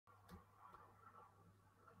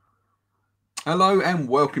Hello and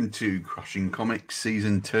welcome to Crushing Comics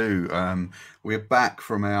Season 2. We're back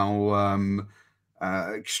from our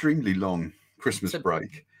extremely long Christmas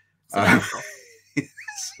break. Sabbatical.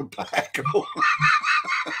 Sabbatical.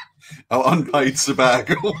 Our unpaid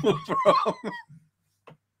sabbatical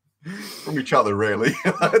from each other, really.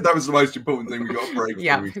 That was the most important thing. We got a break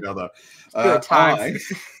from each other. Good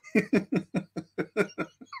times.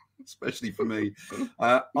 Especially for me.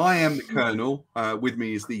 I am the Colonel. With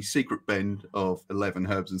me is the secret blend of 11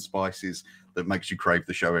 herbs and spices that makes you crave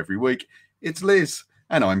the show every week. It's Liz,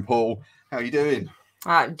 and I'm Paul. How are you doing?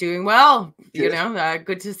 Doing well. Good.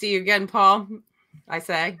 Good to see you again, Paul, I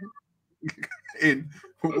say.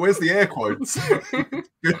 Where's the air quotes?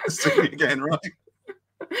 Good to see you again, right?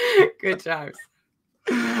 Good times.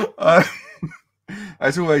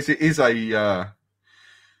 As always, it is a,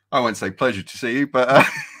 I won't say pleasure to see you, but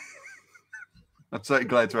I'm certainly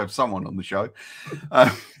glad to have someone on the show.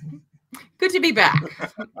 Good to be back.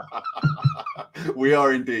 We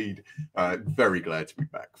are indeed very glad to be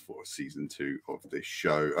back for Season 2 of this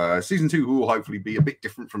show. Season 2 will hopefully be a bit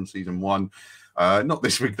different from Season 1. Not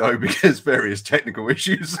this week, though, because various technical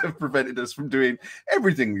issues have prevented us from doing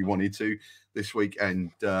everything we wanted to this week,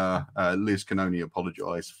 and Liz can only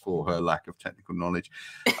apologise for her lack of technical knowledge.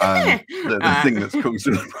 The thing that's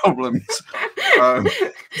causing the problems.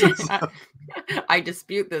 I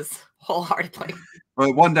dispute this wholeheartedly.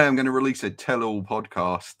 Well, one day I'm going to release a tell-all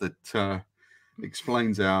podcast that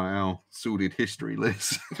explains our sordid history,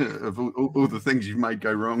 Liz, of all the things you've made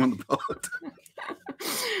go wrong on the pod.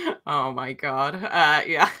 Oh my God.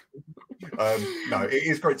 Yeah. No, it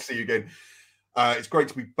is great to see you again. It's great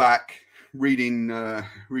to be back reading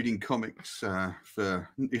comics for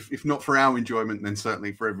if not for our enjoyment, then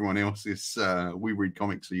certainly for everyone else's. We read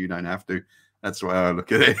comics so you don't have to. That's the way I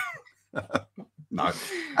look at it. No,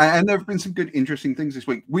 and there have been some good, interesting things this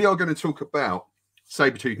week. We are going to talk about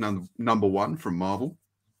Sabretooth number 1 from Marvel.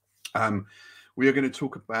 We are going to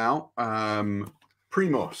talk about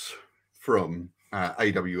Primos from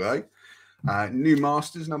AWA, New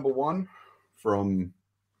Masters number 1 from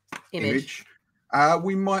Image.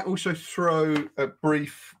 We might also throw a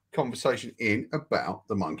brief conversation in about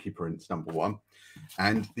the Monkey Prince number 1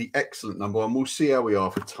 and the excellent number 1. We'll see how we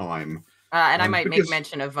are for time. And I might make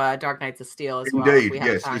mention of Dark Knights of Steel as well. Indeed,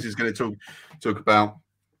 yes. This is going to talk about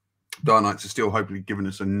Dark Knights of Steel, hopefully giving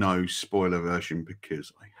us a no spoiler version because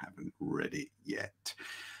I haven't read it yet.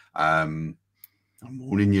 I'm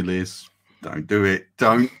warning you, Liz. Don't do it.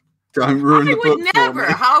 Don't ruin the book. Never. For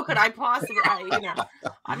me. How could I possibly?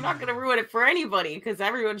 I'm not going to ruin it for anybody because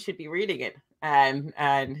everyone should be reading it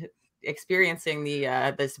and experiencing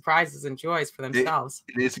the surprises and joys for themselves.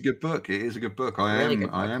 It is a good book. It is a good book. I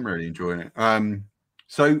am really enjoying it.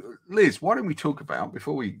 So Liz, why don't we talk about why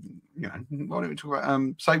don't we talk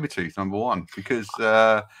about Sabretooth number 1, because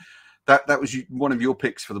that was one of your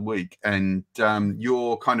picks for the week, and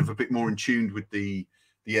you're kind of a bit more in tune with the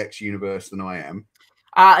X universe than I am.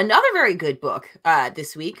 Another very good book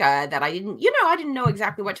this week that I didn't know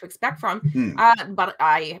exactly what to expect from, but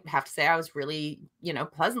I have to say I was really,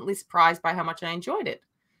 pleasantly surprised by how much I enjoyed it.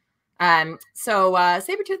 So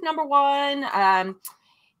Sabretooth number 1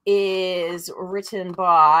 is written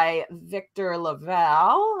by Victor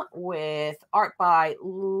Lavelle with art by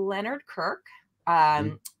Leonard Kirk,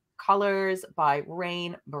 colors by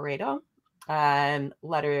Rain Barreto,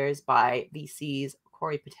 letters by VC's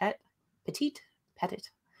Corey Petit.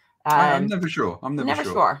 I'm never sure. That's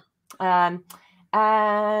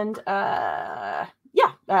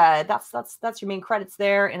your main credits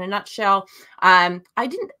there in a nutshell. I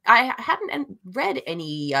hadn't read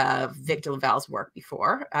any Victor Lavalle's work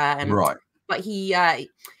before. Right. But he's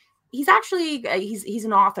actually he's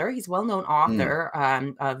an author. He's a well-known author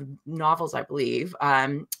of novels, I believe.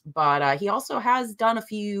 But he also has done a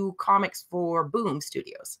few comics for Boom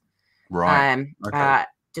Studios. Right. Okay.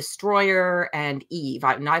 Destroyer and Eve,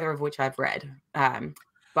 neither of which I've read.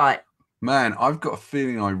 But man, I've got a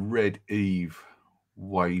feeling I read Eve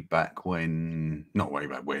way back when, not way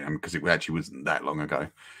back when, because it actually wasn't that long ago.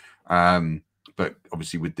 But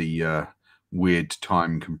obviously with the weird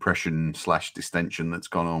time compression / distension that's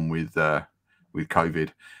gone on with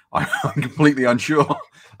COVID, I'm completely unsure.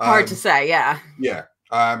 Hard to say, yeah. Yeah.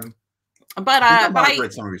 But I've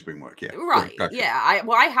read some of his Boom work, yeah. Right. Yeah.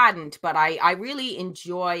 I hadn't, but I really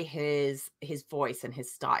enjoy his voice and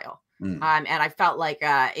his style. And I felt like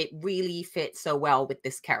it really fit so well with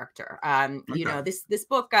this character. This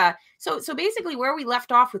book. So basically, where we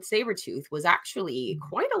left off with Sabretooth was actually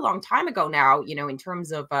quite a long time ago now. In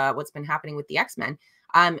terms of what's been happening with the X-Men.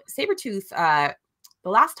 Sabretooth. The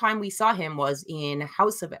last time we saw him was in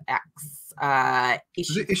House of X. Was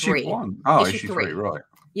issue it issue 3. 1? Oh, Issue issue 3. 3, right.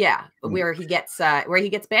 Yeah, where he gets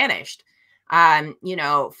banished, you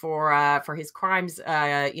know, for his crimes,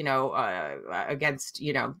 you know, against,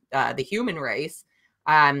 you know, the human race.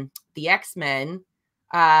 The X-Men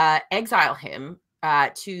exile him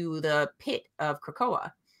to the pit of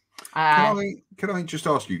Krakoa. Can I just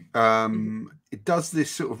ask you, does this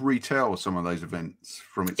sort of retell some of those events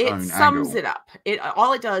from its It own sums angle? it up.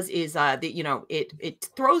 All it does is you know, it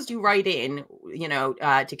throws you right in, you know,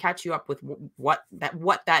 to catch you up with what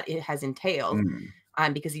that it has entailed.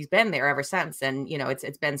 Because he's been there ever since, and you know,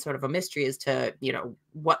 it's been sort of a mystery as to, you know,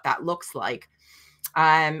 what that looks like.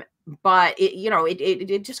 But it, you know,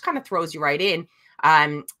 it just kind of throws you right in.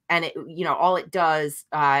 And it, you know, all it does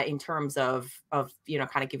in terms of you know,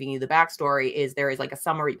 kind of giving you the backstory is there is like a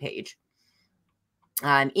summary page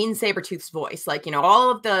in Sabretooth's voice. Like, you know, all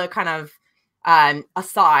of the kind of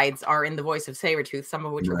asides are in the voice of Sabretooth, some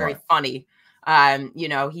of which are very funny. You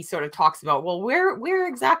know, he sort of talks about, well, where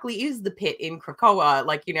exactly is the pit in Krakoa?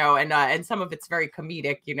 Like, you know, and some of it's very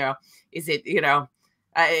comedic, you know, is it, you know,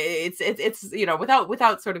 it's, you know,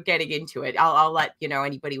 without sort of getting into it, I'll let, you know,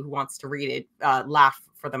 anybody who wants to read it, laugh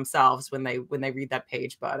for themselves when they read that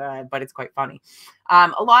page, but it's quite funny.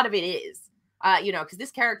 A lot of it is, you know, because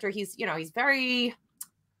this character, he's, you know, he's very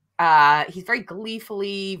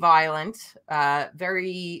gleefully violent,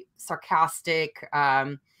 very sarcastic.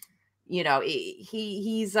 You know,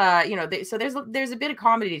 he's you know, so there's a bit of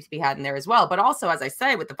comedy to be had in there as well. But also, as I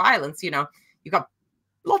say, with the violence, you know, you got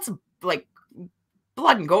lots of like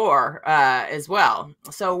blood and gore as well.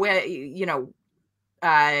 So where, you know,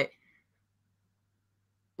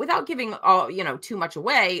 without giving all, you know, too much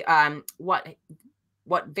away, what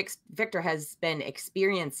Victor has been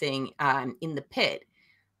experiencing in the pit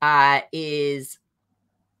is,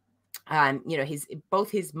 you know,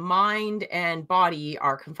 both his mind and body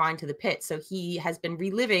are confined to the pit. So he has been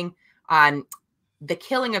reliving the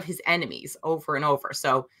killing of his enemies over and over.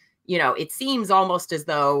 So, you know, it seems almost as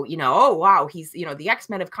though, you know, oh, wow, he's, you know, the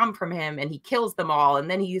X-Men have come from him and he kills them all. And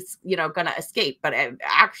then he's, you know, going to escape. But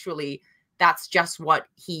actually, that's just what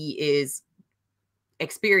he is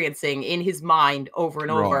experiencing in his mind over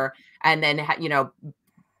and over. And then, you know,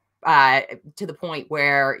 to the point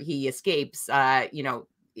where he escapes, you know,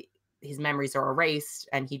 his memories are erased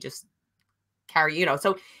and he just you know,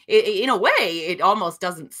 so in a way it almost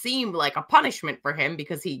doesn't seem like a punishment for him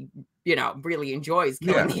because he, you know, really enjoys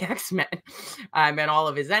killing the X-Men and all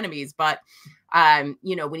of his enemies. But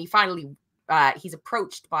you know, when he finally he's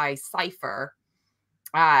approached by Cypher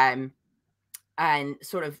and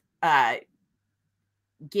sort of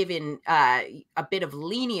given a bit of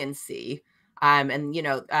leniency, and you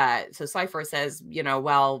know, so Cypher says, you know,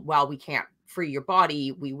 well, while we can't free your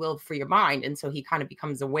body, we will free your mind. And so he kind of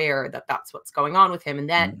becomes aware that that's what's going on with him, and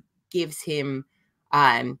that gives him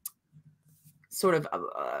sort of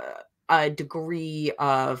a degree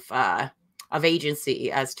of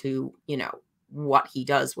agency as to, you know, what he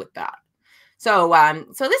does with that. So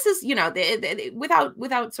so this is, you know,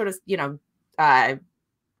 without sort of, you know,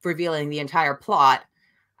 revealing the entire plot,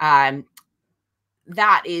 that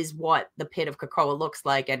is what the pit of Krakoa looks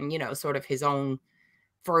like, and, you know, sort of his own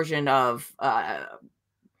version of I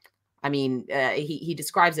mean, he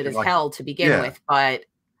describes it as like, hell to begin with, but,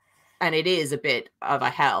 and it is a bit of a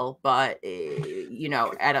hell, but you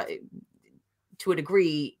know, to a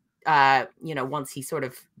degree, you know, once he sort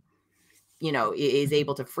of, you know, is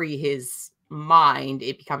able to free his mind,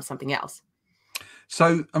 it becomes something else.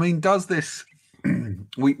 So, I mean, does this?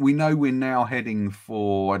 We know we're now heading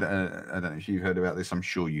for. I don't know if you've heard about this. I'm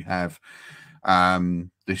sure you have.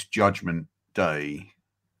 This Judgment Day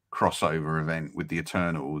crossover event with the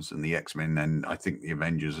Eternals and the X-Men, and I think the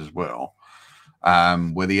Avengers as well,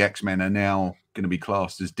 where the X-Men are now going to be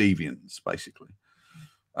classed as deviants, basically.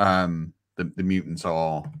 The mutants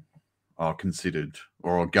are considered,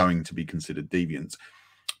 or are going to be considered, deviants.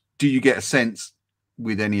 Do you get a sense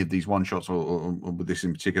with any of these one shots, or with this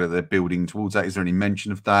in particular, they're building towards that? Is there any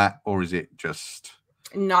mention of that, or is it just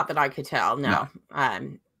not that I could tell? No.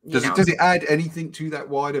 Does it add anything to that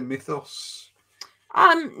wider mythos?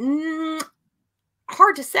 Hard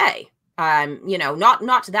to say. You know,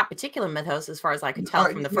 not to that particular mythos, as far as I could tell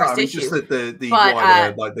from the first issue. Just the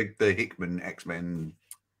wider, like the Hickman X-Men.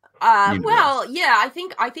 Well, yeah, I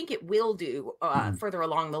think it will do further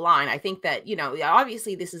along the line. I think that, you know,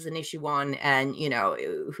 obviously this is an issue 1, and, you know,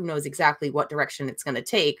 who knows exactly what direction it's going to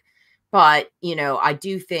take. But, you know, I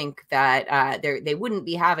do think that they wouldn't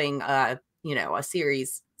be having you know, a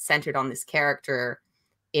series centered on this character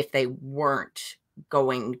if they weren't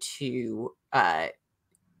going to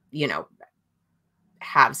you know,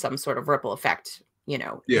 have some sort of ripple effect, you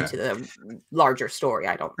know, Yeah. into the larger story.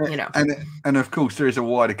 I don't, you know. And of course there is a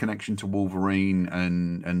wider connection to Wolverine,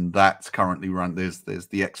 and that's currently run. There's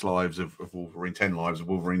the X Lives of Wolverine, 10 Lives of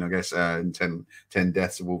Wolverine, I guess, and 10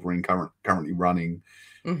 Deaths of Wolverine currently running.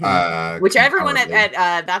 Which everyone at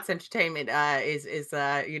That's Entertainment is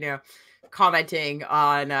you know, commenting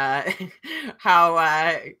on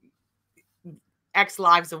how X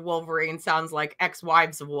Lives of Wolverine sounds like X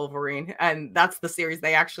Wives of Wolverine, and that's the series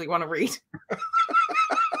they actually want to read.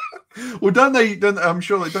 Well, I'm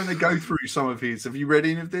sure don't they go through some of his? Have you read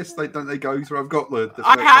any of this? Don't they go through? I've got the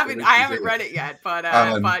I haven't read it yet, but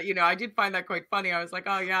you know, I did find that quite funny. I was like,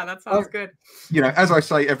 oh yeah, that sounds good. You know, as I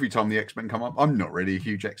say every time the X-Men come up, I'm not really a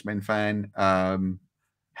huge X-Men fan.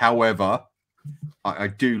 However, I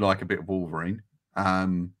do like a bit of Wolverine.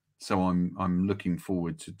 So I'm looking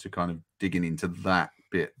forward to kind of digging into that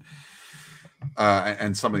bit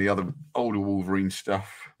and some of the other older Wolverine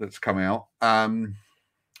stuff that's come out.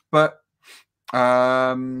 But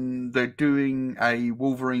they're doing a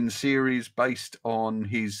Wolverine series based on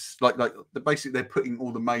his basically they're putting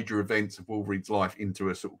all the major events of Wolverine's life into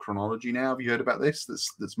a sort of chronology now. Have you heard about this?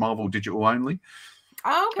 That's Marvel digital only.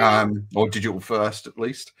 Oh, okay. Or digital first at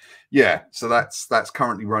least. Yeah. So that's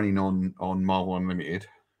currently running on Marvel Unlimited.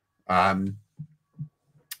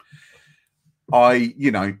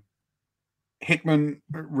 You know, Hickman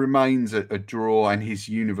remains a draw, and his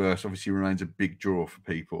universe obviously remains a big draw for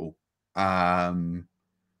people. I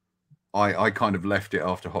kind of left it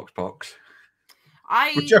after Hoxpox.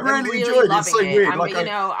 Which I really enjoyed. Loving it. Weird. I mean, you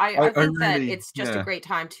know, I think that it's just a great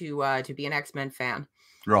time to be an X-Men fan,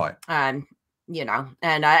 right? You know,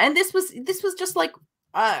 and this was just like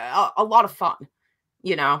a lot of fun,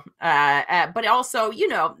 you know, but also, you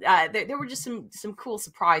know, there were just some cool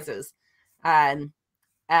surprises, and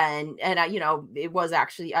you know, it was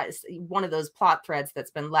actually one of those plot threads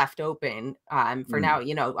that's been left open for now,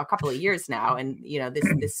 you know, a couple of years now, and you know,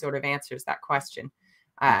 this sort of answers that question.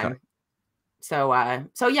 Okay. So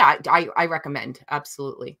yeah, I recommend,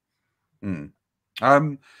 absolutely.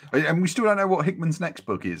 And we still don't know what Hickman's next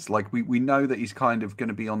book is. Like we know that he's kind of going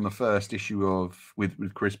to be on the first issue of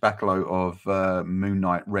with Chris Bachalo of Moon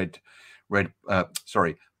Knight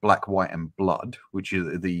Black, White, and Blood, which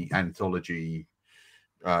is the anthology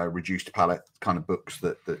reduced palette kind of books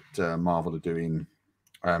that Marvel are doing,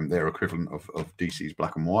 their equivalent of DC's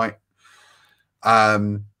Black and White.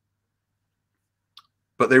 But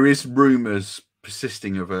there is rumors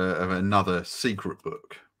persisting of another secret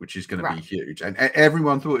book, which is going to be huge. And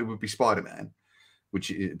everyone thought it would be Spider-Man,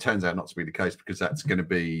 which it turns out not to be the case, because that's going to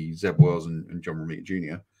be Zeb Wells and John Romita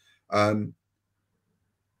Jr.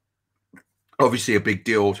 Obviously a big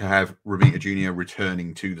deal to have Romita Jr.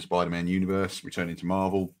 returning to the Spider-Man universe, returning to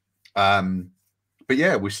Marvel. But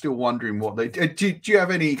yeah, we're still wondering what they do. Do you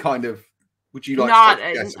have any kind of, would you like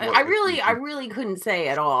to guess I really couldn't say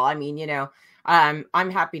at all. I mean, you know, I'm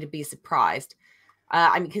happy to be surprised.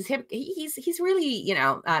 I mean, because he's really, you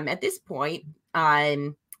know, at this point,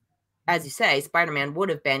 as you say, Spider-Man would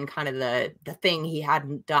have been kind of the thing he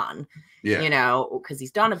hadn't done. Yeah. You know, because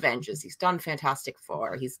he's done Avengers, he's done Fantastic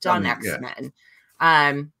Four, he's done X-Men.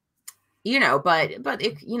 You know, but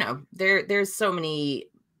if, you know, there's so many,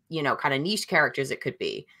 you know, kind of niche characters it could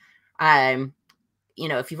be. You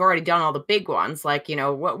know, if you've already done all the big ones, like, you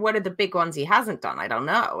know, what are the big ones he hasn't done? I don't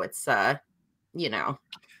know. It's you know.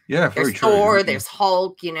 Yeah, very there's true. Thor, there's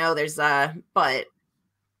Hulk, you know, there's but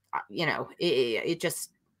you know, it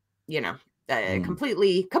just, you know,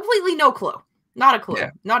 completely no clue. Not a clue,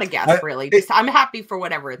 not a guess, really. Just I'm happy for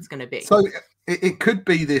whatever it's going to be. So it could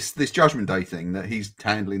be this Judgment Day thing that he's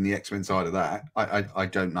handling the X-Men side of that. I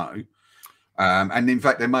don't know. And in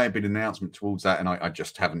fact, there may have been an announcement towards that, and I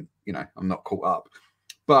just haven't, you know, I'm not caught up.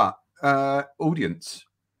 But audience,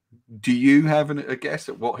 do you have a guess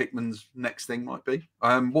at what Hickman's next thing might be?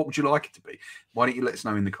 What would you like it to be? Why don't you let us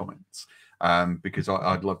know in the comments? Because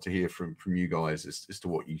I'd love to hear from you guys as to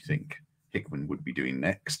what you think Hickman would be doing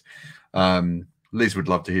next. Liz would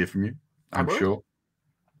love to hear from you, I'm sure.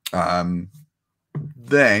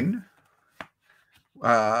 Then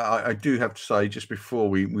I do have to say, just before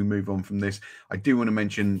we move on from this, I do want to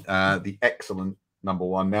mention the excellent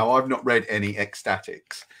 #1. Now, I've not read any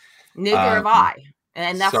Ecstatics. Neither have I,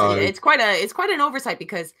 and that's it's quite an oversight,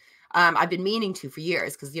 because I've been meaning to for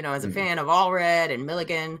years, because, you know, as a fan of Allred and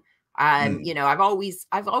Milligan, you know, I've always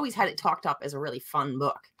had it talked up as a really fun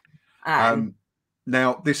book.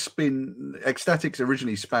 Now, Ecstatics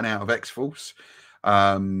originally span out of X-Force,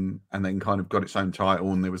 and then kind of got its own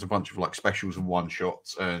title, and there was a bunch of like specials and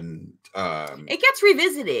one-shots, and it gets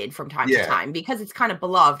revisited from time to time because it's kind of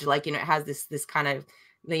beloved. Like, you know, it has this kind of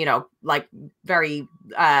you know, like very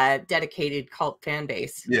dedicated cult fan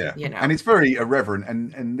base. Yeah, you know, and it's very irreverent.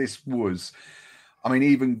 And this was, I mean,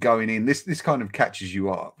 even going in, this kind of catches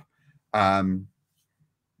you up.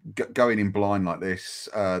 Going in blind like this,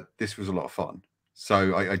 this was a lot of fun.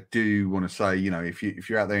 So I do want to say, you know, if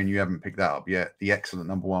you're out there and you haven't picked that up yet, the excellent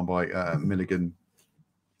 #1 by Milligan,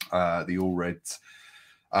 the All Reds,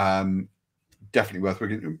 definitely worth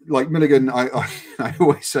reading. Like Milligan, I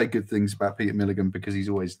always say good things about Peter Milligan because he's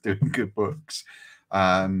always doing good books.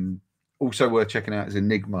 Also worth checking out is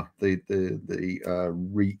Enigma, the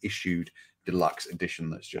reissued deluxe edition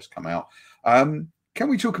that's just come out. Can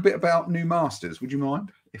we talk a bit about New Masters? Would you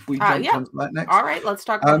mind if we jump onto that next? All right, let's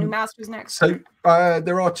talk about New Masters next. So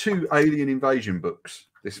there are 2 alien invasion books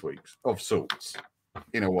this week, of sorts,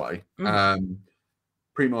 in a way.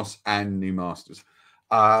 Primos and New Masters.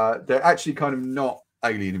 They're actually kind of not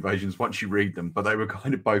alien invasions once you read them, but they were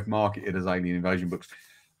kind of both marketed as alien invasion books.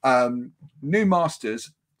 New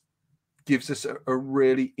Masters gives us a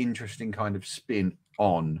really interesting kind of spin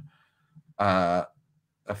on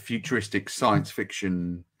a futuristic science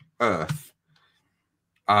fiction Earth,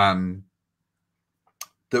 that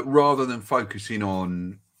rather than focusing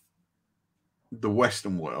on the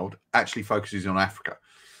Western world, actually focuses on Africa.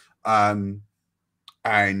 And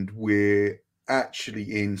we're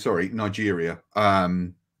actually in, Nigeria.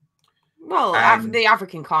 Well, the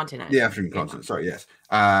African continent. The African continent, sorry, yes.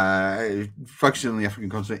 Focusing on the African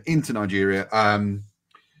continent into Nigeria. And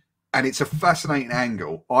it's a fascinating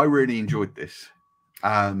angle. I really enjoyed this.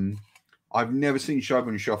 I've never seen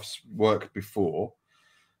Shogun Shoff's work before.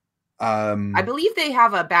 I believe they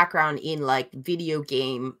have a background in like video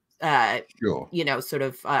game, sure, you know, sort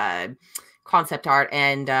of concept art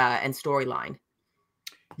and storyline.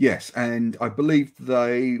 Yes, and I believe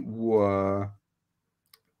they were.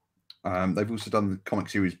 They've also done the comic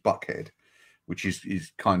series Buckhead, which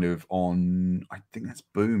is kind of on. I think that's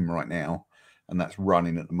Boom right now, and that's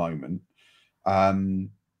running at the moment.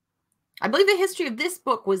 I believe the history of this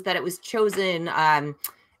book was that it was chosen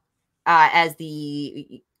as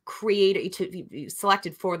the creator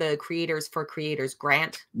selected for the Creators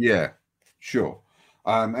grant. Yeah, sure.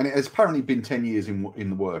 And it has apparently been 10 years in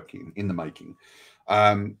the making.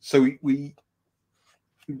 So we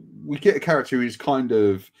get a character who's kind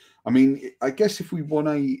of, I mean, I guess if we want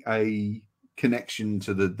a connection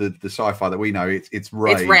to the sci-fi that we know, it's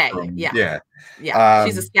Ray. It's Ray. Yeah.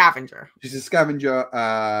 She's a scavenger. She's a scavenger.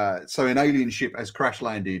 So an alien ship has crash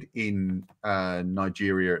landed in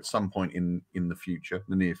Nigeria at some point in the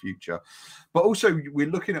near future. But also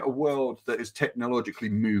we're looking at a world that has technologically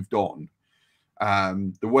moved on.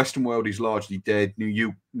 The Western world is largely dead.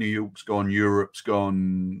 New York's gone. Europe's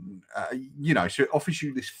gone. You know, so it offers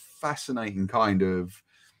you this fascinating kind of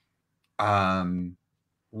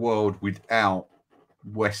world without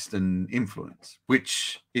Western influence,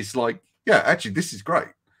 which is like, yeah, actually, this is great.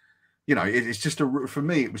 You know, it's just for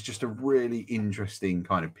me, it was just a really interesting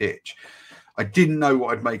kind of pitch. I didn't know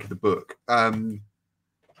what I'd make of the book.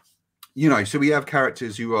 You know, so we have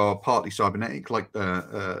characters who are partly cybernetic, like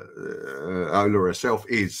Ola herself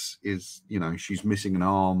is, you know, she's missing an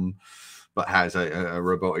arm, but has a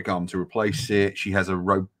robotic arm to replace it. She has a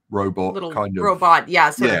robot little kind of robot,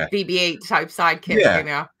 sort of BB-8 type sidekick, you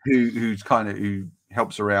know, who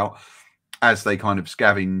helps her out as they kind of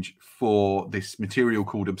scavenge for this material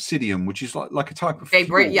called obsidian, which is like a type of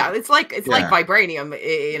fuel. Yeah, it's like vibranium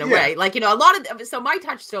in a way. Like, you know, a lot of so my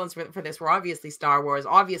touchstones for this were obviously Star Wars,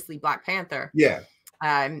 obviously Black Panther. Yeah.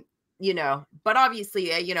 You know, but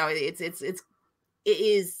obviously, you know, it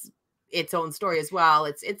is its own story as well.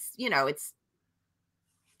 It's you know, it's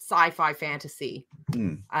sci-fi fantasy.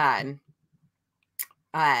 You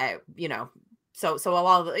know, so a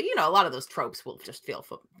lot of those tropes will just feel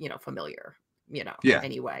familiar, you know,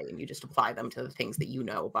 anyway, and you just apply them to the things that you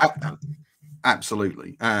know about them.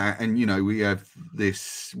 Absolutely. And you know, we have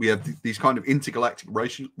these kind of intergalactic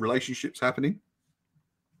relationships happening,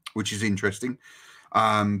 which is interesting,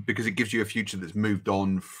 because it gives you a future that's moved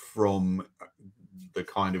on from the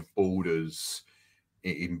kind of borders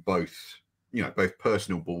in both, you know, both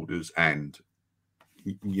personal borders and,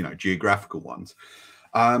 you know, geographical ones.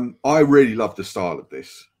 I really love the style of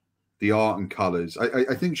this, the art and colors.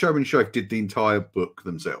 I think Shogun Shof did the entire book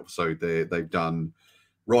themselves, so they've done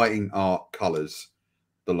writing, art, colors,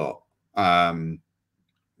 the lot.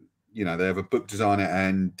 You know, they have a book designer,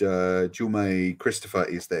 and Julme Christopher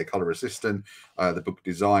is their color assistant. The book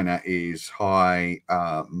designer is Hai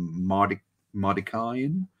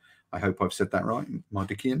Mardikian. I hope I've said that right,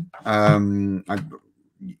 Mardikian.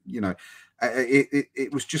 You know,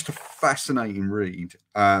 it was just a fascinating read,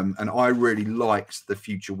 and I really liked the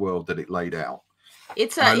future world that it laid out.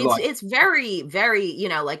 It's very, very, you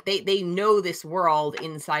know, like they know this world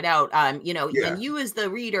inside out. You know, Yeah. and you as the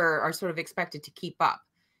reader are sort of expected to keep up.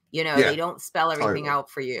 You know, Yeah, they don't spell everything totally. out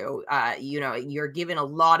for you. You know, you're given a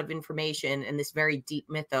lot of information and this very deep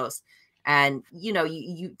mythos. And, you know,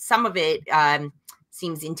 you some of it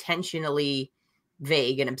seems intentionally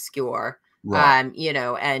vague and obscure. Right. You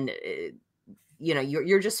know, and you know,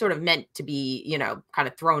 you're just sort of meant to be, you know, kind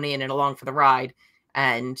of thrown in and along for the ride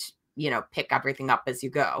and, you know, pick everything up as you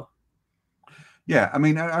go. Yeah, I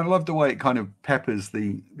mean, I love the way it kind of peppers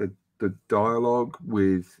the dialogue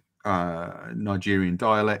with Nigerian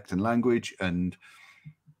dialect and language, and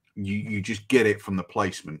you just get it from the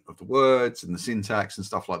placement of the words and the syntax and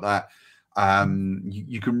stuff like that.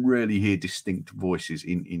 You can really hear distinct voices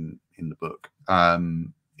in the book.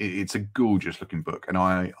 It's a gorgeous looking book, and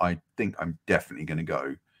I think I'm definitely going to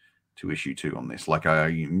go to issue 2 on this. Like,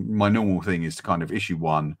 my normal thing is to kind of issue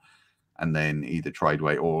 1 and then either trade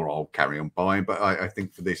away or I'll carry on buying. But I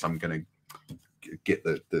think for this, I'm going to get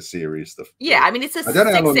the series. Yeah, I mean, it's I don't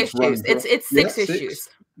know how long 6 issues. It's 6 yeah, issues.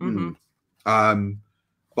 6?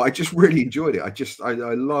 But I just really enjoyed it.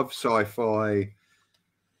 I love sci-fi.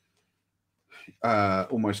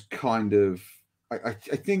 Almost kind of. I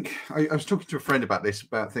think I was talking to a friend about this,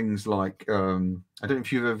 about things like I don't know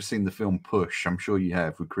if you've ever seen the film Push. I'm sure you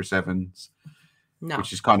have, with Chris Evans. No.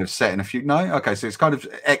 Which is kind of set in a few. No, okay, so it's kind of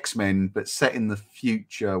X-Men, but set in the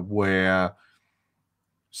future where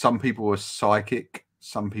some people are psychic,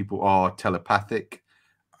 some people are telepathic.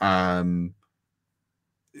 You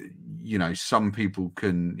know, some people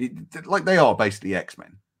can, like, they are basically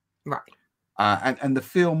X-Men, right? And the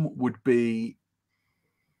film would be,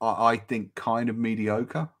 I think, kind of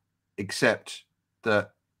mediocre, except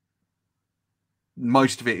that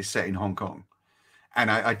most of it is set in Hong Kong. And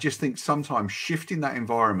I just think sometimes shifting that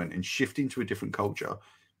environment and shifting to a different culture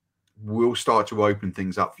will start to open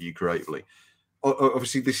things up for you creatively.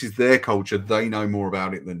 Obviously, this is their culture. They know more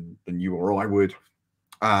about it than you or I would.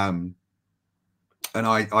 And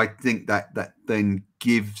I think that then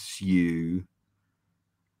gives you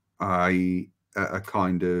a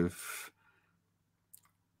kind of...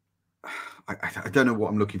 I don't know what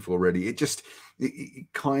I'm looking for, really. It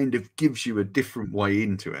kind of gives you a different way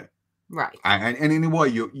into it. Right. And in a way,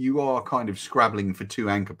 you are kind of scrabbling for 2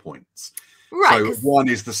 anchor points. Right. So one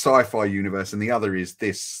is the sci-fi universe, and the other is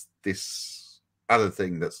this other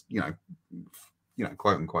thing that's you know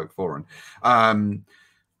quote unquote foreign.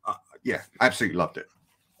 Yeah, absolutely loved it,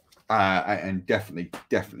 and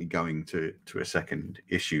definitely going to a second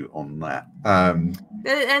issue on that. And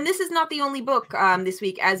this is not the only book this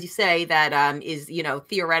week, as you say, that is, you know,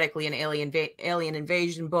 theoretically an alien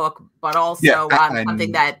invasion book, but also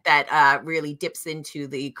something that really dips into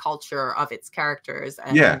the culture of its characters.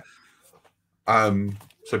 And... yeah.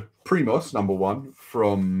 So Primos, #1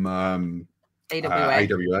 from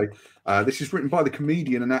AWA. This is written by the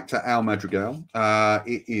comedian and actor Al Madrigal.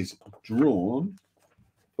 It is drawn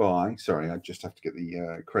by, sorry, I just have to get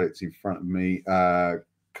the credits in front of me.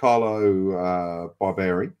 Carlo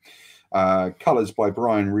Barberi, colors by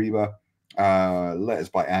Brian Reba, letters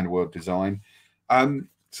by Underworld Design.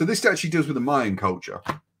 So this actually deals with the Mayan culture,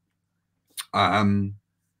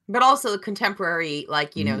 but also contemporary,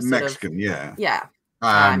 like, you know, Mexican, sort of, yeah.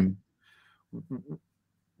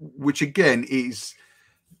 Which again is,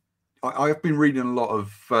 I've been reading a lot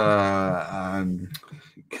of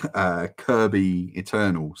Kirby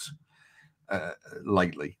Eternals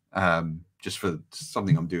lately. Just for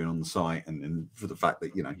something I'm doing on the site, and for the fact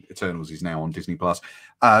that, you know, Eternals is now on Disney Plus,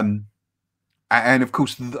 and of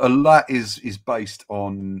course a lot is based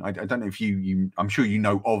on, I don't know if you I'm sure you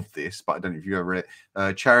know of this, but I don't know if you ever read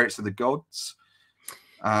it, Chariots of the Gods,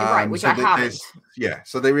 right, which I haven't. Yeah,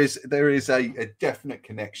 so there is a definite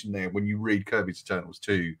connection there when you read Kirby's Eternals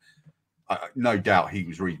 2. No doubt he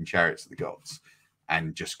was reading Chariots of the Gods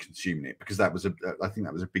and just consuming it, because that was I think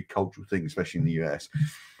that was a big cultural thing, especially in the US,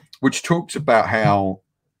 which talks about how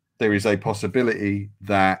there is a possibility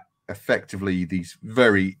that effectively these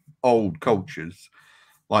very old cultures,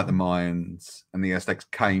 like the Mayans and the Aztecs,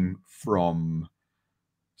 came from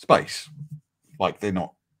space. Like, they're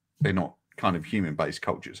not kind of human-based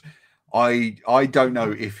cultures. I don't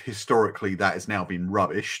know if historically that has now been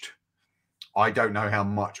rubbished. I don't know how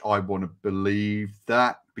much I want to believe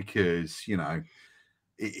that, because, you know,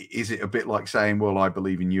 is it a bit like saying, well, I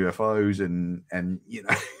believe in UFOs, and you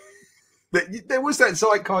know, there was that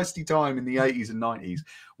zeitgeisty time in the 80s and 90s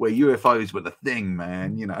where UFOs were the thing,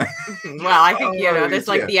 man, you know. Well, I think, you know, there's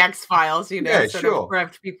like the X-Files, you know, sort of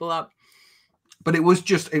revved people up. But it was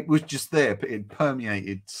just there, but it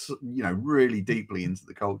permeated, you know, really deeply into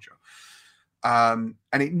the culture. And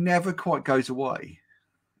it never quite goes away.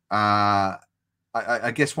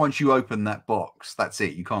 I guess once you open that box, that's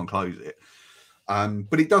it. You can't close it.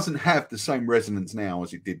 But it doesn't have the same resonance now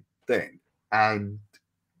as it did then. And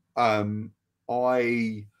I don't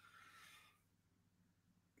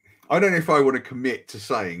know if I want to commit to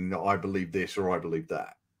saying that I believe this or I believe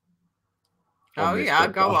that. Oh yeah,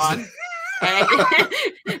 podcast. Go on. Hey,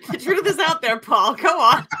 the truth is out there, Paul. Go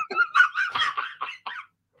on.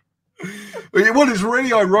 Well, it's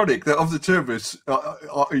really ironic that of the two of us,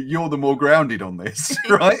 you're the more grounded on this,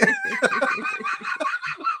 right?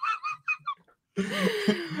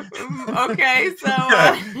 Okay, so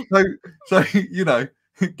so you know,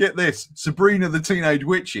 get this: Sabrina the Teenage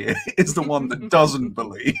Witch here is the one that doesn't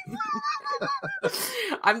believe.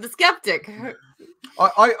 I'm the skeptic.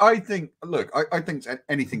 I think. Look, I think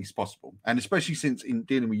anything is possible, and especially since in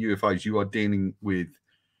dealing with UFOs, you are dealing with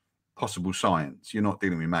possible science. You're not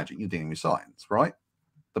dealing with magic. You're dealing with science, right?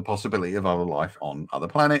 The possibility of other life on other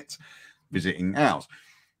planets, visiting ours.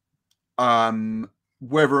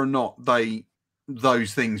 Whether or not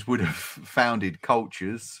those things would have founded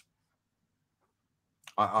cultures,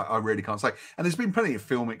 I really can't say. And there's been plenty of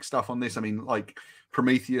filmic stuff on this. I mean, like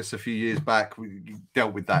Prometheus a few years back, we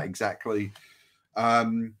dealt with that exactly.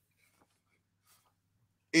 In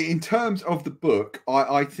terms of the book,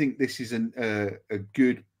 I think this is a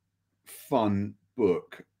good, fun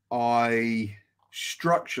book.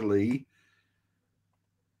 Structurally,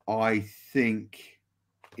 I think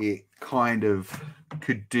it kind of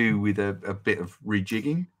could do with a bit of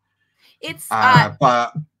rejigging. It's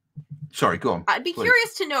but sorry, go on. I'd be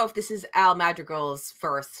curious to know if this is Al Madrigal's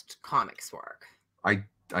first comics work. I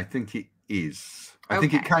think it is. I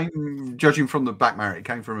think it came, judging from the back matter, it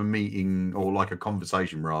came from a meeting or like a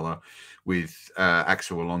conversation rather with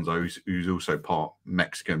Axel Alonso, who's also part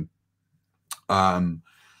Mexican. And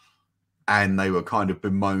they were kind of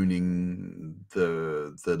bemoaning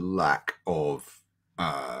the lack of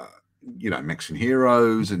Mexican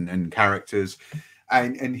heroes and characters.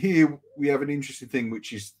 And here we have an interesting thing,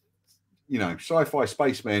 which is, sci-fi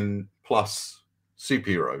spacemen plus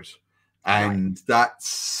superheroes. And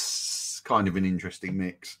that's kind of an interesting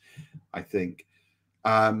mix, I think.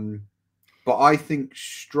 But I think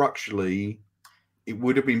structurally, it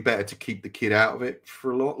would have been better to keep the kid out of it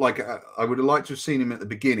for a lot. Like, I would have liked to have seen him at the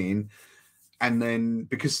beginning. And then,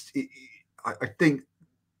 because I think,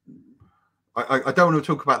 I don't want to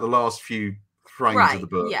talk about the last few frames of the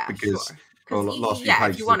book. Yeah, because sure. Last few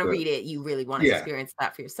pages if you want to read it, you really want to experience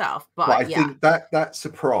that for yourself. But I think that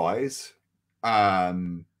surprise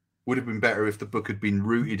would have been better if the book had been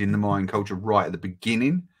rooted in the Mayan culture right at the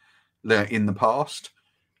beginning, in the past,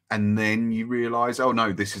 and then you realize, oh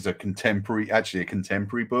no, this is a contemporary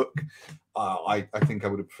book. I think I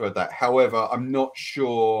would have preferred that. However, I'm not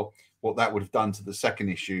sure what that would have done to the second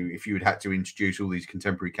issue if you had to introduce all these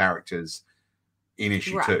contemporary characters in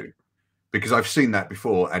issue 2, because I've seen that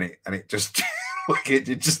before, and it just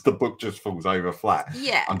the book just falls over flat.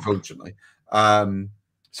 Yeah, unfortunately.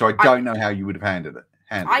 So I don't know how you would have handled it.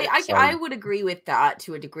 I would agree with that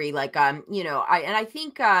to a degree. Like, I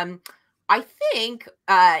think Al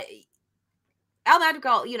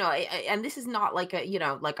Madrigal, and this is not like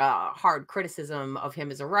a hard criticism of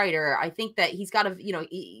him as a writer. I think that he's got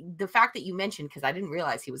the fact that you mentioned, because I didn't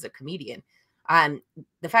realize he was a comedian.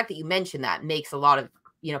 The fact that you mentioned that makes a lot of,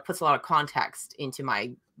 puts a lot of context into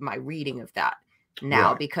my reading of that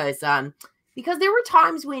now, because there were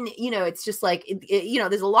times when, it's just like,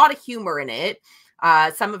 there's a lot of humor in it.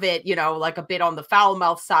 Some of it, like a bit on the foul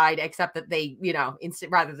mouth side, except that they,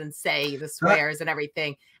 rather than say the swears and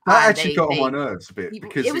everything. That actually got on my nerves a bit,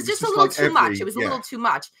 because it was just a little too much. It was a little too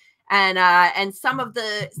much. And some of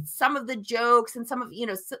the jokes and some of,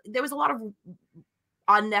 there was a lot of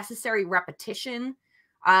unnecessary repetition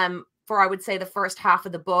for, I would say, the first half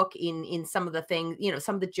of the book in some of the things,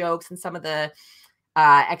 some of the jokes and some of the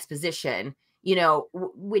exposition,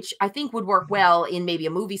 which I think would work well in maybe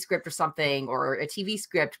a movie script or something, or a TV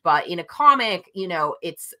script. But in a comic,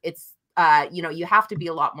 it's you have to be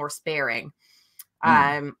a lot more sparing.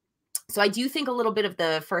 So I do think a little bit of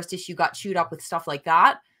the first issue got chewed up with stuff like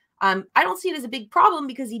that. I don't see it as a big problem,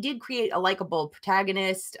 because he did create a likable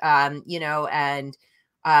protagonist, and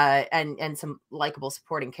some likable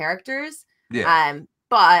supporting characters. Yeah.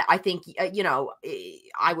 But I think,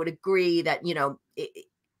 I would agree that,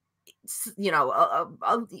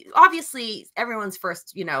 obviously everyone's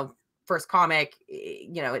first comic,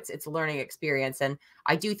 it's a learning experience. And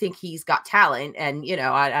I do think he's got talent, and,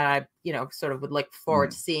 I sort of would look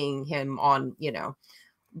forward to seeing him on,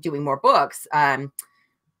 doing more books. But,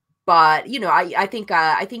 I think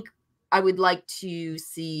I would like to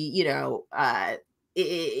see,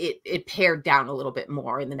 it pared down a little bit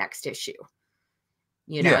more in the next issue.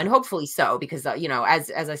 You know, Yeah. and hopefully so, because, you know,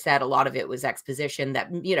 as I said, a lot of it was exposition that,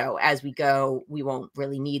 you know, as we go, we won't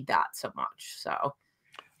really need that so much. So.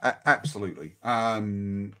 Absolutely.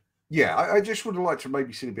 Yeah, I just would have liked to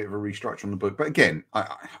maybe see a bit of a restructure on the book. But again,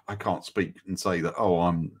 I can't speak and say that,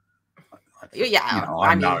 Yeah, you know,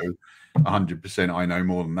 I know 100% I know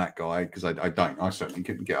more than that guy, because I don't. I certainly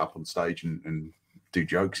couldn't get up on stage and do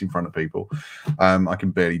jokes in front of people. I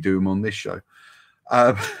can barely do them on this show.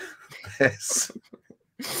 Yes.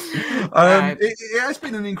 It has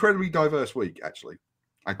been an incredibly diverse week, actually.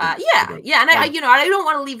 I think. Yeah, and I you know, I don't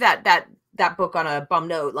want to leave that book on a bum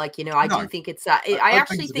note. Like, you know, I do think it's I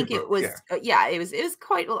actually think it was it was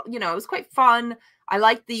quite, you know, it was quite fun. I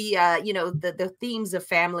like the you know, the themes of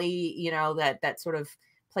family, you know, that sort of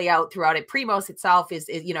play out throughout it. Primos itself is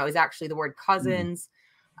you know, is actually the word cousins.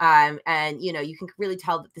 And you know, you can really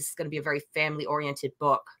tell that this is going to be a very family oriented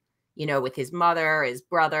book, you know, with his mother, his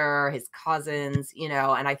brother, his cousins, you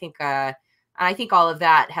know, and I think all of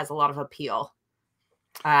that has a lot of appeal.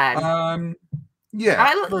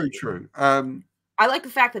 Yeah, very true. I like the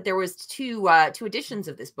fact that there was two editions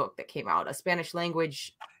of this book that came out: a Spanish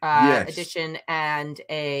language edition and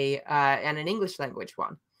an English language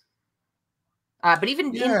one. But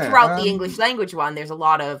even throughout the English language one, there's a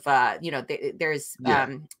lot of you know, there's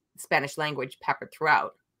Spanish language peppered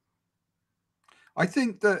throughout. I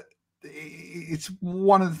think that it's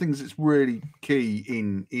one of the things that's really key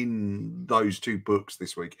in those two books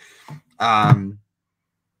this week.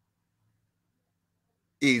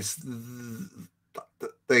 Is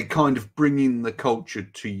they kind of bring in the culture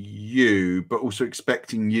to you, but also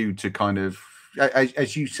expecting you to kind of,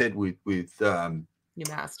 as you said with New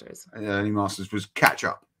Masters. New Masters was catch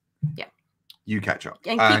up. Yeah. You catch up.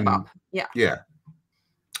 And keep up. Yeah. Yeah.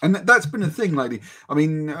 And that's been a thing lately. I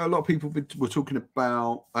mean, a lot of people were talking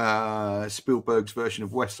about Spielberg's version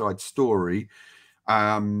of West Side Story,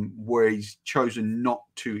 where he's chosen not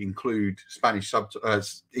to include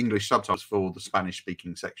English subtitles for the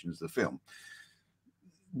Spanish-speaking sections of the film,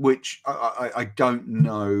 which I don't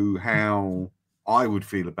know how I would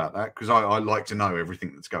feel about that, because I like to know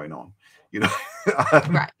everything that's going on, you know.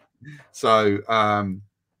 Right. So,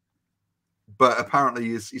 but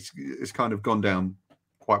apparently it's kind of gone down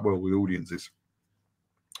quite well with audiences.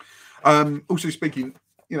 Also speaking,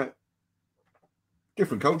 you know,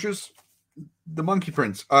 different cultures. The Monkey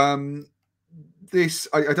Prince. This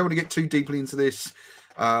I don't want to get too deeply into this,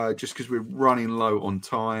 just because we're running low on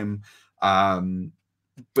time.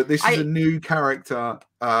 But this is a new character.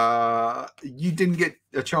 You didn't get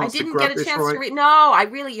a chance to grab this, right? No, I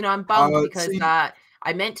really, you know, I'm bummed because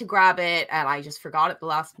I meant to grab it and I just forgot at the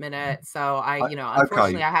last minute. So you know,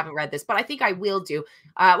 unfortunately, I haven't read this, but I think I will do.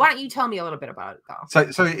 Why don't you tell me a little bit about it,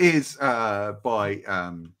 though? So it is by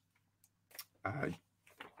oh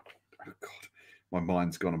God, my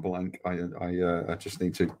mind's gone a blank. I just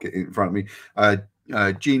need to get it in front of me.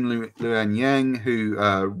 Jean Luan Yang, who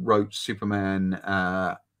wrote Superman,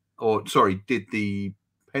 did the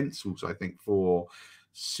pencils, I think, for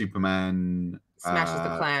Superman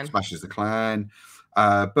Smashes the Clan.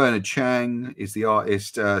 Bernard Chang is the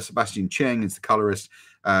artist. Sebastian Cheng is the colorist.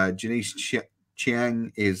 Janice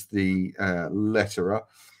Chiang is the letterer.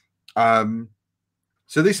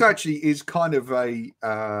 So this actually is kind of a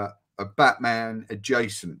Batman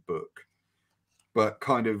adjacent book, but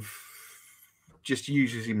kind of just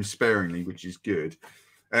uses him sparingly, which is good.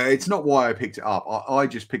 It's not why I picked it up. I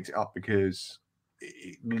just picked it up because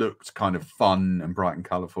it looked kind of fun and bright and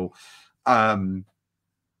colorful. And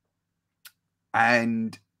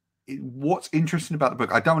what's interesting about the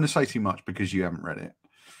book, I don't want to say too much because you haven't read it.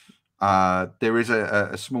 There is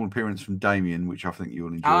a small appearance from Damien, which I think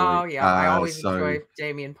you'll enjoy. Oh yeah, I always enjoy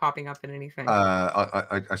Damien popping up in anything.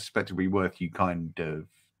 I suspect it'll be worth you kind of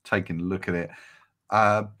taking a look at it.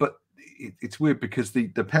 But it's weird because the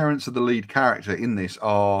parents of the lead character in this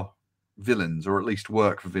are villains, or at least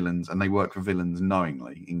work for villains, and they work for villains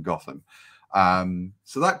knowingly in Gotham.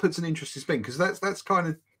 So that puts an interesting spin, because that's kind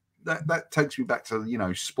of that takes me back to, you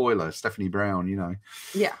know, spoiler, Stephanie Brown, you know.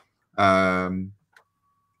 Yeah.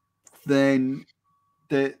 Then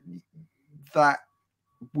that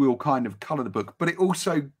will kind of color the book, but it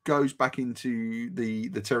also goes back into the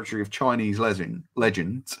territory of Chinese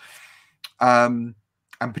legends, and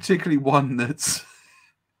particularly one that's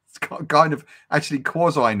kind of actually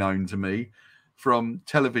quasi known to me from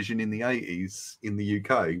television in the 80s in the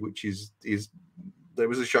UK, which is there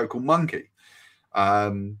was a show called Monkey,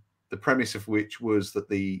 the premise of which was that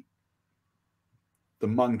the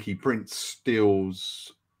Monkey Prince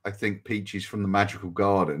steals, I think, peaches from the magical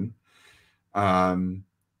garden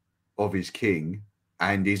of his king,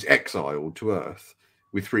 and is exiled to Earth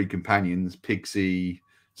with 3 companions: Pixie,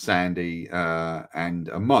 Sandy, and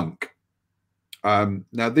a monk.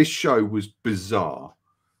 Now this show was bizarre.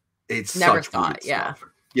 It's Never such saw weird it. Yeah, stuff.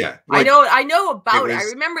 Yeah, like, I know about it. I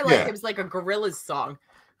remember like it was like a Gorillaz song.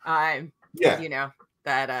 You know,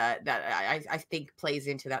 that I think plays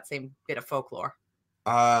into that same bit of folklore.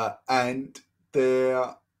 And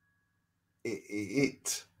there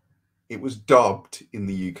it was dubbed in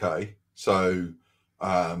the UK, so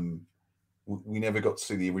we never got to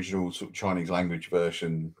see the original sort of Chinese language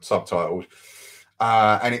version subtitled,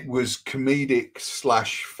 and it was comedic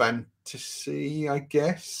 / fantasy, I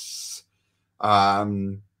guess.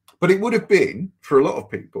 But it would have been, for a lot of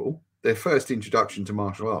people, their first introduction to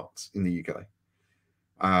martial arts in the UK.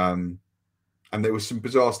 And there was some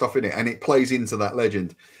bizarre stuff in it, and it plays into that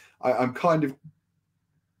legend. I'm kind of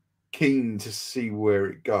keen to see where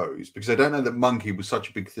it goes, because I don't know that Monkey was such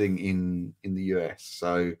a big thing in the US.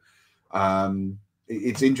 So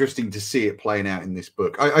it's interesting to see it playing out in this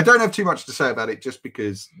book. I don't have too much to say about it, just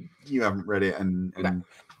because you haven't read it, and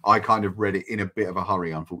I kind of read it in a bit of a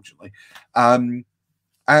hurry, unfortunately.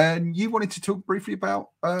 And you wanted to talk briefly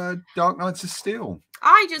about Dark Knights of Steel.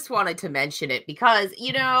 I just wanted to mention it because,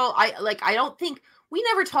 you know, I don't think we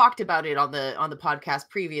never talked about it on the podcast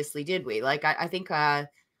previously, did we? Like, I think that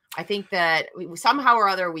somehow or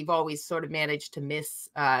other we've always sort of managed to miss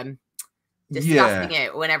discussing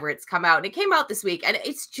it whenever it's come out. And it came out this week, and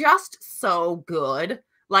it's just so good.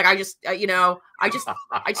 Like, I just want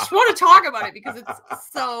to talk about it because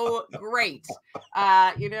it's so great.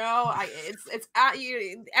 You know, it's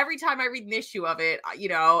every time I read an issue of it, you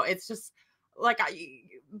know, it's just like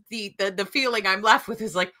the feeling I'm left with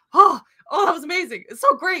is like, oh, that was amazing. It's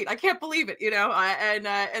so great. I can't believe it, you know. And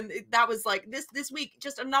that was like this week,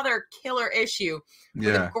 just another killer issue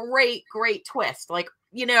with a great twist, like,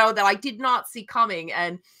 you know, that I did not see coming.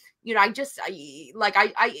 And you know,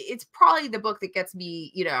 it's probably the book that gets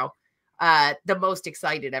me, you know, the most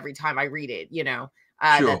excited every time I read it, you know.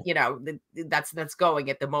 That, you know, that's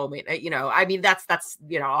going at the moment. You know, I mean, that's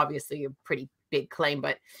you know, obviously a pretty big claim,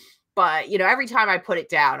 but you know, every time I put it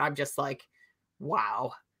down, I'm just like,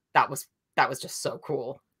 wow, that was just so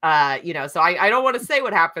cool. You know, so I don't want to say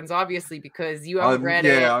what happens, obviously, because you haven't read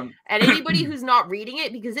it, and anybody who's not reading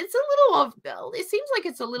it, because it seems like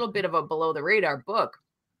it's a little bit of a below the radar book.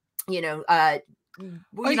 You know,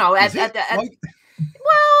 you know, well,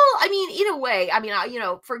 I mean, in a way, I mean, you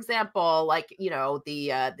know, for example, like, you know,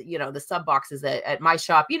 the sub boxes at my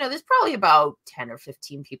shop, you know, there's probably about 10 or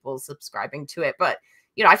 15 people subscribing to it, but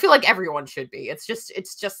you know, I feel like everyone should be. It's just,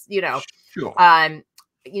 you know,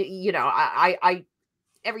 you know, I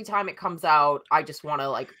every time it comes out, I just want to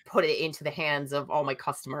like put it into the hands of all my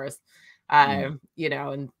customers, you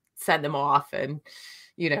know, and send them off, and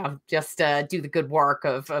you know, just do the good work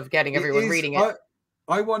of getting everyone reading it.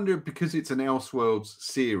 I wonder, because it's an Elseworlds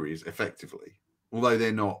series, effectively, although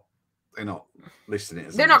they're not listing it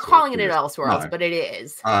as they're not calling it an Elseworlds, but it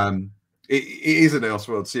is. It is an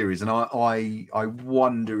Elseworlds series, and I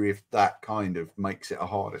wonder if that kind of makes it a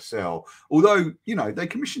harder sell. Although, you know, they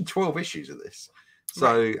commissioned 12 issues of this,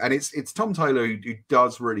 so and it's Tom Taylor who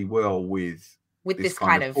does really well with this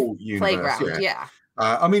kind of playground. Yeah.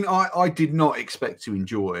 I mean, I did not expect to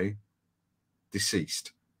enjoy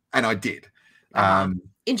Deceased, and I did.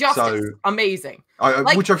 Injustice, amazing.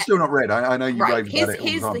 Which I've still not read. I know you rave about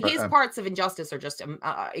it all the time, his parts of Injustice are just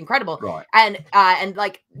incredible. Right. And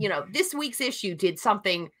like, you know, this week's issue did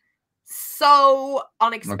something so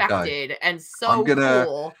unexpected and so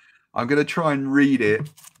cool. I'm gonna try and read it.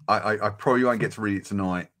 I probably won't get to read it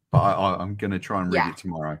tonight, but I'm gonna try and read it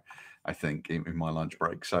tomorrow, I think, in my lunch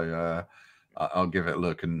break. So I'll give it a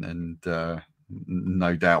look, and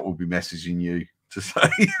no doubt we'll be messaging you to say,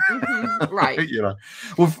 right. You know,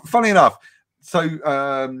 well, funny enough, so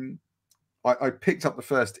I picked up the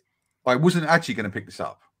first. I wasn't actually going to pick this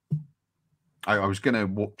up. I was going to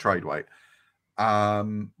walk trade weight.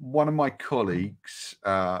 One of my colleagues,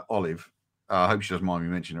 Olive, I hope she doesn't mind me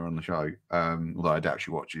mentioning her on the show, although I doubt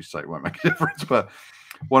she watches, so it won't make a difference. But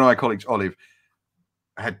one of my colleagues, Olive,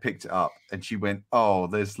 had picked it up, and she went, "Oh,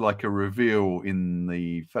 there's like a reveal in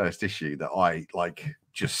the first issue that I like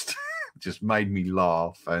just made me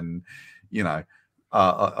laugh, and you know,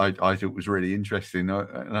 I thought it was really interesting."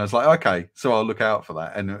 And I was like, "Okay, so I'll look out for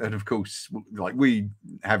that." And of course, like, we,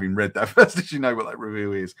 having read that first issue, know what that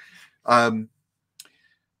reveal is. And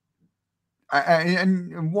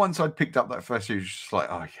once I'd picked up that first issue, it was just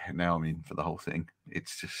like, oh yeah, now I'm in for the whole thing.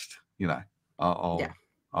 It's just, you know, I'll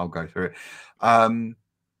go through it. And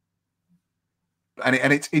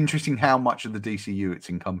it's interesting how much of the DCU it's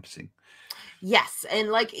encompassing. Yes, and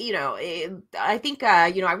like I think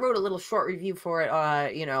I wrote a little short review for it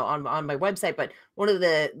on my website. But one of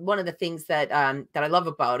the things that that I love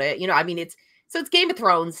about it, I mean, it's Game of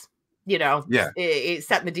Thrones, Yeah, it's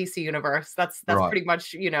set in the DC universe. That's right. pretty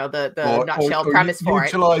much the nutshell Or premise for it.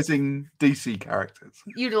 utilizing DC characters,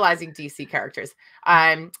 Utilizing DC characters.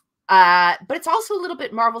 But it's also a little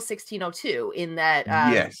bit Marvel 1602 in that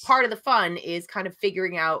yes, part of the fun is kind of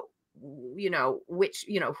figuring out which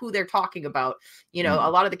who they're talking about. A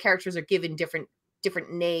lot of the characters are given different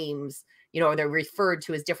names, or they're referred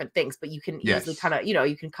to as different things, but you can easily kind of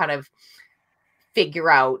you can kind of figure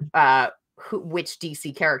out which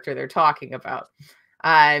DC character they're talking about.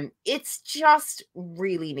 It's just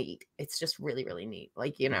really neat. It's just really, really neat.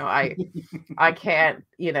 Like, I can't,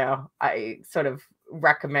 I sort of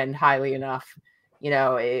recommend highly enough,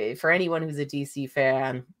 for anyone who's a DC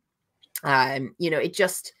fan. It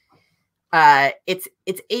just it's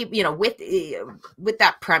with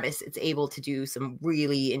that premise, it's able to do some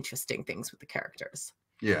really interesting things with the characters.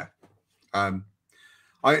 Yeah.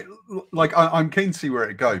 I'm keen to see where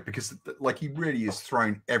it goes, because like he really is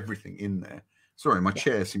throwing everything in there. Sorry, my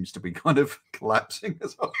chair seems to be kind of collapsing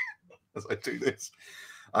as I do this.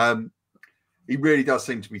 He really does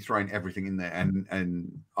seem to be throwing everything in there,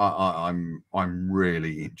 and I'm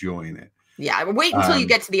really enjoying it. Yeah, wait until you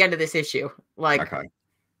get to the end of this issue. Like, okay,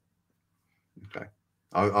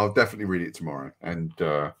 I'll definitely read it tomorrow, and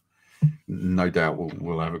no doubt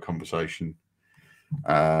we'll have a conversation.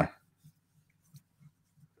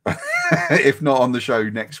 If not on the show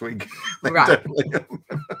next week, right?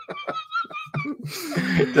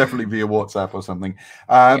 Definitely via WhatsApp or something.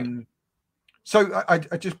 So I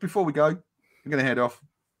just, before we go, I'm going to head off.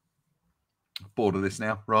 Bored of this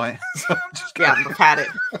now, right? So I'm just I've had it.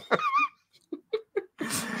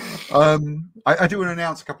 I do want to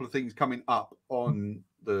announce a couple of things coming up on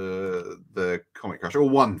the Comic Crush, or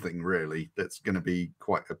one thing really that's going to be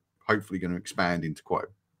hopefully going to expand into quite a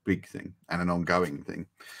big thing and an ongoing thing.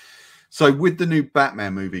 So with the new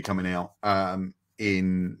Batman movie coming out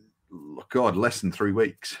in less than 3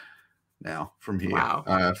 weeks now from here, wow.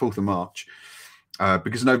 4th of March,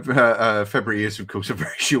 because February is of course a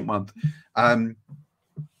very short month. I'm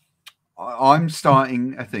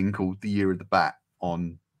starting a thing called the Year of the Bat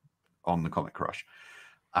on the Comic Crush.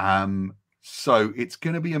 So it's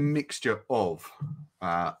going to be a mixture of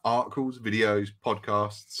articles, videos,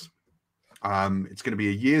 podcasts. It's going to be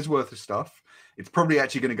a year's worth of stuff. It's probably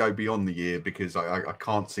actually going to go beyond the year, because I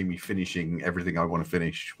can't see me finishing everything I want to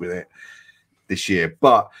finish with it this year.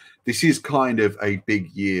 But this is kind of a big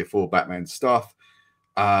year for Batman stuff.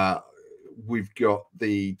 We've got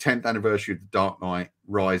the 10th anniversary of The Dark Knight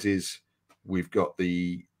Rises. We've got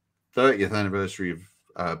the 30th anniversary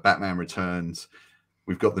of Batman Returns.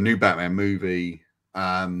 We've got the new Batman movie.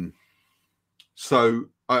 So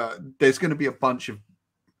there's going to be a bunch of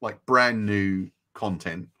like brand new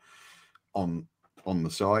content on the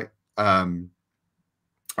site. As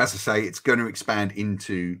I say, it's going to expand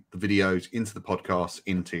into the videos, into the podcasts,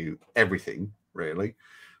 into everything really.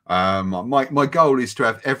 My goal is to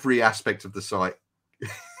have every aspect of the site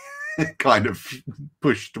kind of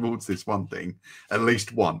pushed towards this one thing at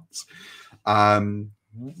least once.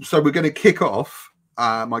 So we're going to kick off.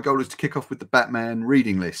 My goal is to kick off with the Batman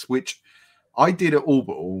reading list, which I did at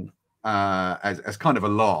Orbital as kind of a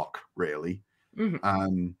lark, really,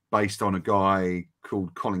 based on a guy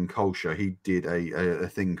called Colin Colsher. He did a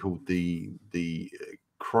thing called the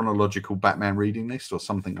chronological Batman reading list or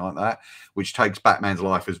something like that, which takes Batman's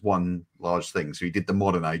life as one large thing. So he did the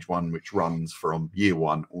modern age one, which runs from year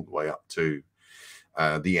 1 all the way up to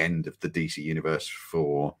the end of the DC universe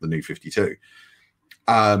for the New 52.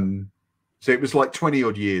 So it was like 20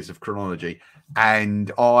 odd years of chronology,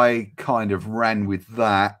 and I kind of ran with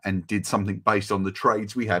that and did something based on the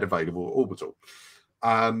trades we had available at Orbital.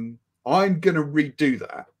 I'm going to redo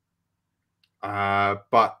that,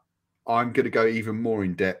 but I'm going to go even more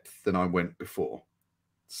in depth than I went before.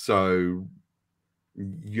 So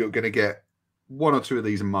you're going to get 1 or 2 of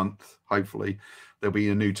these a month. Hopefully there'll be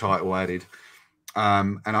a new title added.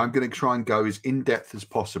 And I'm going to try and go as in depth as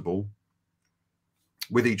possible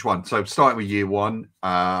with each one. So starting with year 1,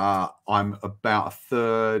 I'm about a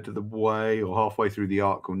third of the way or halfway through the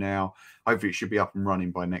article now. Hopefully it should be up and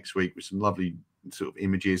running by next week with some lovely sort of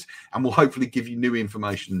images, and we'll hopefully give you new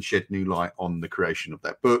information and shed new light on the creation of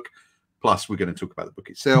that book. Plus we're going to talk about the book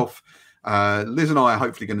itself. Liz and I are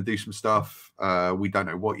hopefully going to do some stuff. We don't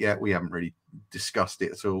know what yet. We haven't really discussed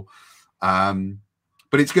it at all.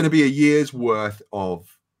 But it's going to be a year's worth of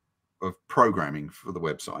programming for the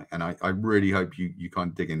website, and I really hope you kind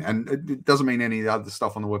of dig in. And it doesn't mean any of the other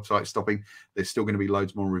stuff on the website is stopping. There's still going to be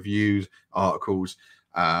loads more reviews, articles,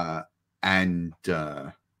 and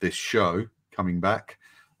this show coming back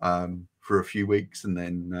for a few weeks, and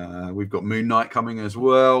then we've got Moon Knight coming as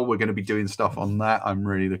well. We're going to be doing stuff on that. I'm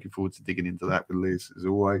really looking forward to digging into that with Liz, as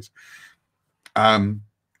always.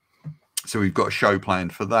 So we've got a show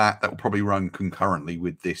planned for that will probably run concurrently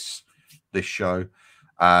with this show.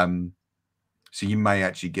 So you may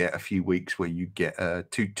actually get a few weeks where you get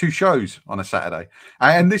two shows on a Saturday.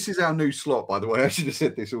 And this is our new slot, by the way. I should have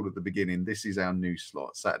said this all at the beginning. This is our new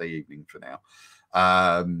slot, Saturday evening for now.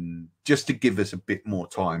 Just to give us a bit more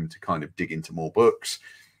time to kind of dig into more books.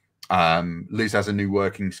 Liz has a new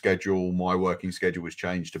working schedule. My working schedule was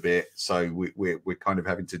changed a bit. So we're kind of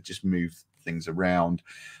having to just move things around.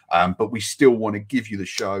 But we still want to give you the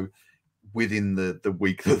show within the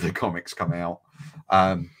week that the comics come out.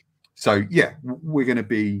 So yeah, we're going to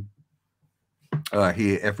be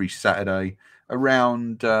here every Saturday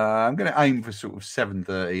around, I'm going to aim for sort of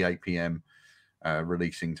 7:30, 8 p.m.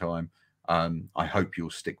 Releasing time. I hope you'll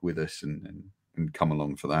stick with us and come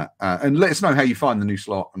along for that. And let us know how you find the new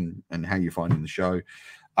slot and how you're finding the show.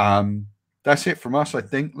 That's it from us, I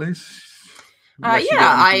think, Liz. I've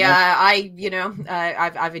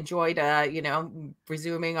enjoyed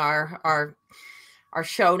resuming our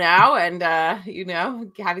show now, and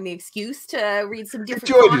having the excuse to read some different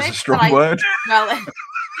enjoyed comics. Is a strong word. Well,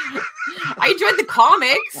 I enjoyed the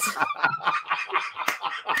comics.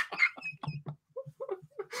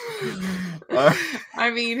 I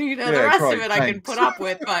mean, the rest of it I can put up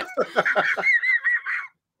with, but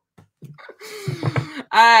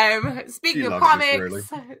speaking of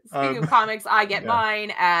comics, I get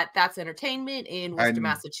mine at That's Entertainment in Worcester,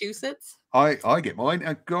 Massachusetts. I get mine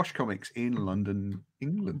at Gosh Comics in London,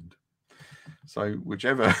 England. So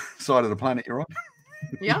whichever side of the planet you're on.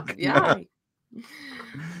 Yep, yeah.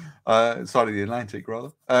 Side of the Atlantic,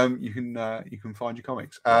 rather. You can find your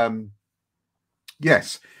comics.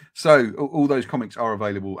 Yes. So all those comics are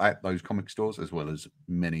available at those comic stores, as well as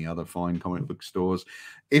many other fine comic book stores.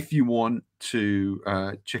 If you want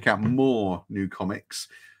to check out more new comics,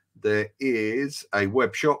 there is a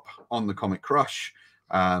web shop on the Comic Crush,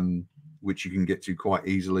 which you can get to quite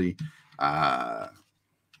easily. Have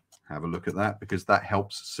a look at that, because that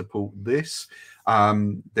helps support this.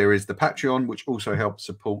 There is the Patreon, which also helps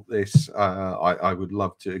support this. I would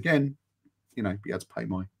love to, again, be able to pay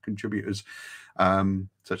my contributors,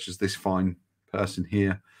 such as this fine person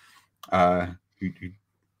here, who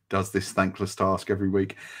does this thankless task every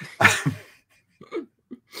week.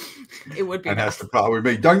 It would be and nice. has to part with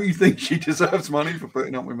me. Don't you think she deserves money for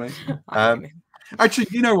putting up with me? Actually,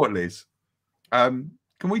 you know what, Liz? Can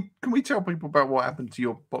we tell people about what happened to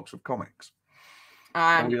your box of comics?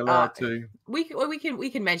 Are we allowed to? We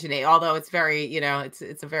can mention it, although it's very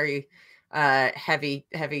it's a very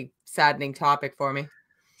heavy, saddening topic for me.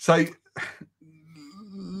 So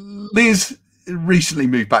Liz recently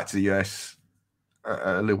moved back to the US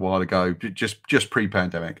a little while ago, just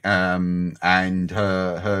pre-pandemic, and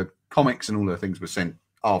her comics and all her things were sent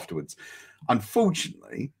afterwards.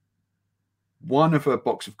 Unfortunately, one of her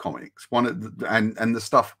box of comics, and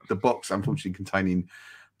the box unfortunately containing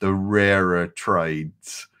the rarer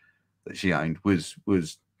trades that she owned was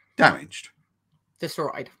damaged,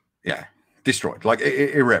 destroyed. Yeah, destroyed, like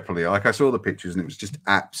irreparably. Like, I saw the pictures and it was just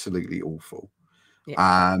absolutely awful.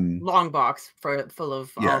 Yeah. Long box full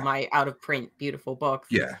of all my out of print beautiful books.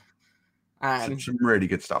 Yeah. Some really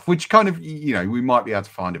good stuff, which kind of, we might be able to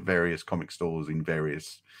find at various comic stores in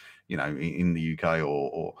various, in the UK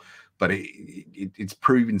but it's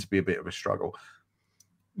proven to be a bit of a struggle.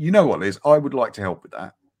 You know what, Liz? I would like to help with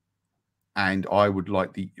that. And I would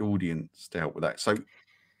like the audience to help with that. So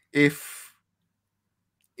if,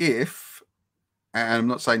 and I'm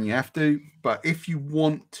not saying you have to, but if you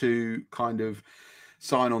want to kind of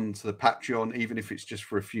sign on to the Patreon, even if it's just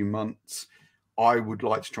for a few months, I would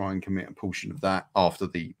like to try and commit a portion of that after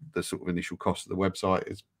the sort of initial cost of the website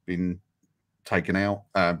has been taken out,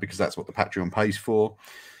 because that's what the Patreon pays for.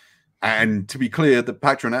 And to be clear, the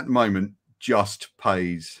Patreon at the moment just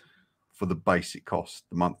pays for the basic cost,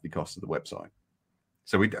 the monthly cost of the website.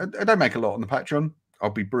 So I don't make a lot on the Patreon. I'll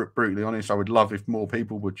be brutally honest. I would love if more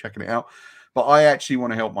people were checking it out, but I actually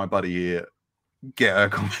want to help my buddy here get her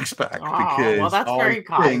comics back, because well, that's very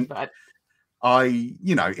kind. But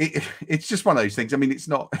it's just one of those things. I mean, it's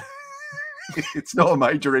not it's not a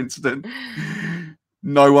major incident.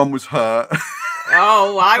 No one was hurt.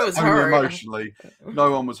 Oh, I was hurt emotionally.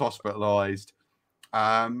 No one was hospitalized.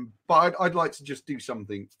 But I'd like to just do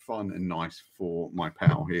something fun and nice for my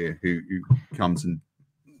pal here, who comes and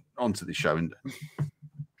onto the show and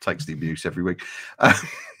takes the abuse every week.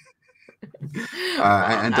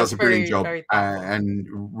 And does a brilliant job and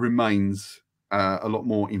remains a lot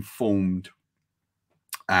more informed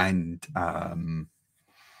and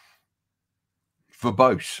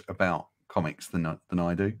verbose about comics than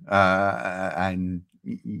I do, and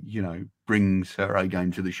you know, brings her A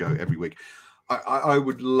game to the show every week. I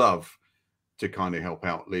would love to kind of help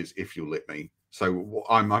out, Liz, if you'll let me. So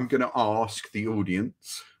I'm going to ask the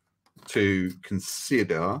audience to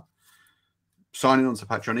consider signing on to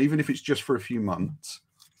Patreon, even if it's just for a few months,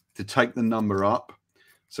 to take the number up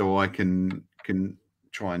so I can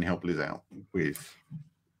try and help Liz out with.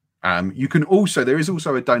 You can also, there is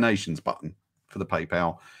also a donations button for the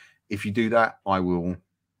PayPal. If you do that, I will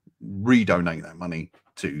redonate that money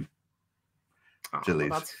to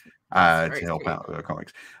Liz to help out with her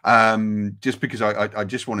comics. Just because I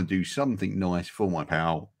just want to do something nice for my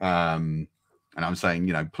pal. And I'm saying,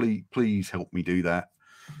 you know, please help me do that.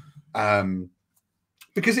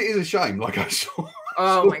 Because it is a shame. Like I saw.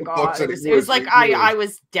 Oh my God. It was like I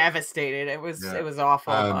was devastated. It was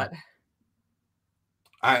awful. But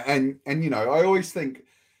and you know, I always think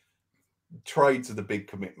trades are the big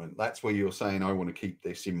commitment. That's where you're saying, I want to keep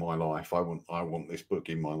this in my life. I want this book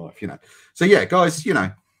in my life, you know. So yeah, guys, you know,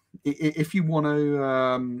 if you want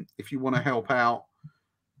to help out,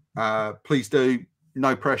 please do.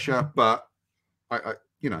 No pressure, but I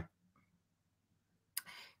you know,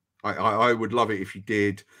 I would love it if you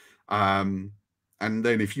did. And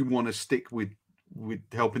then if you want to stick with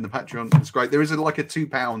helping the Patreon, it's great. There is like a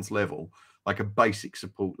 £2 level, like a basic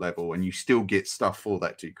support level, and you still get stuff for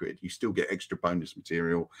that £2. You still get extra bonus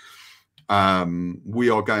material. We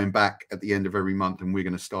are going back at the end of every month, and we're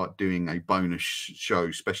going to start doing a bonus show,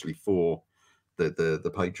 especially for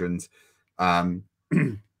the patrons.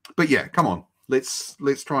 But yeah, come on, let's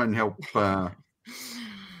try and help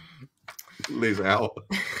Liz out.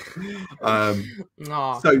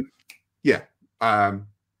 So yeah,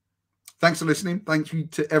 thanks for listening. Thank you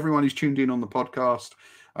to everyone who's tuned in on the podcast.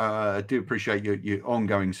 I do appreciate your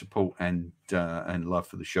ongoing support and love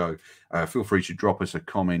for the show. Feel free to drop us a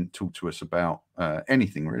comment, talk to us about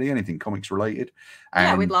anything, really, anything comics related. And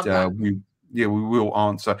yeah, we'd love that. We will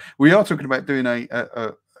answer. We are talking about doing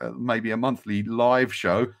a maybe a monthly live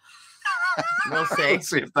show. We'll see. Let's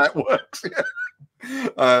see if that works.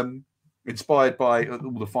 Inspired by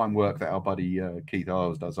all the fine work that our buddy Keith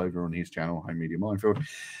Isles does over on his channel, Home Media Minefield.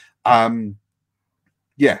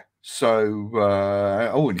 Yeah.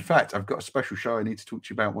 So, in fact, I've got a special show I need to talk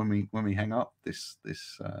to you about when we hang up this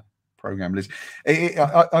program, Liz.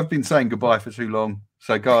 I've been saying goodbye for too long.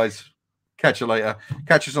 So, guys, catch you later.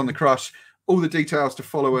 Catch us on the Crush. All the details to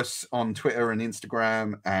follow us on Twitter and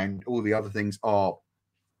Instagram and all the other things are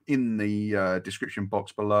in the description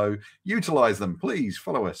box below. Utilize them, please.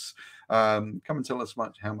 Follow us. Come and tell us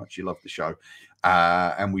how much you love the show,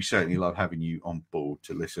 and we certainly love having you on board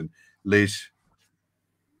to listen. Liz,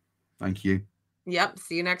 thank you. Yep.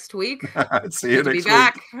 See you next week. See you next week.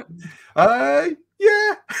 Back.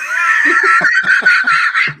 Yeah.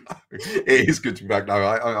 It is good to be back. No,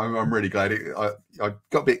 I'm really glad. I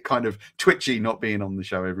got a bit kind of twitchy not being on the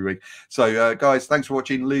show every week. So, guys, thanks for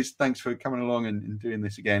watching. Liz, thanks for coming along and doing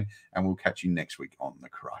this again. And we'll catch you next week on The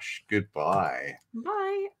Crush. Goodbye.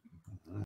 Bye.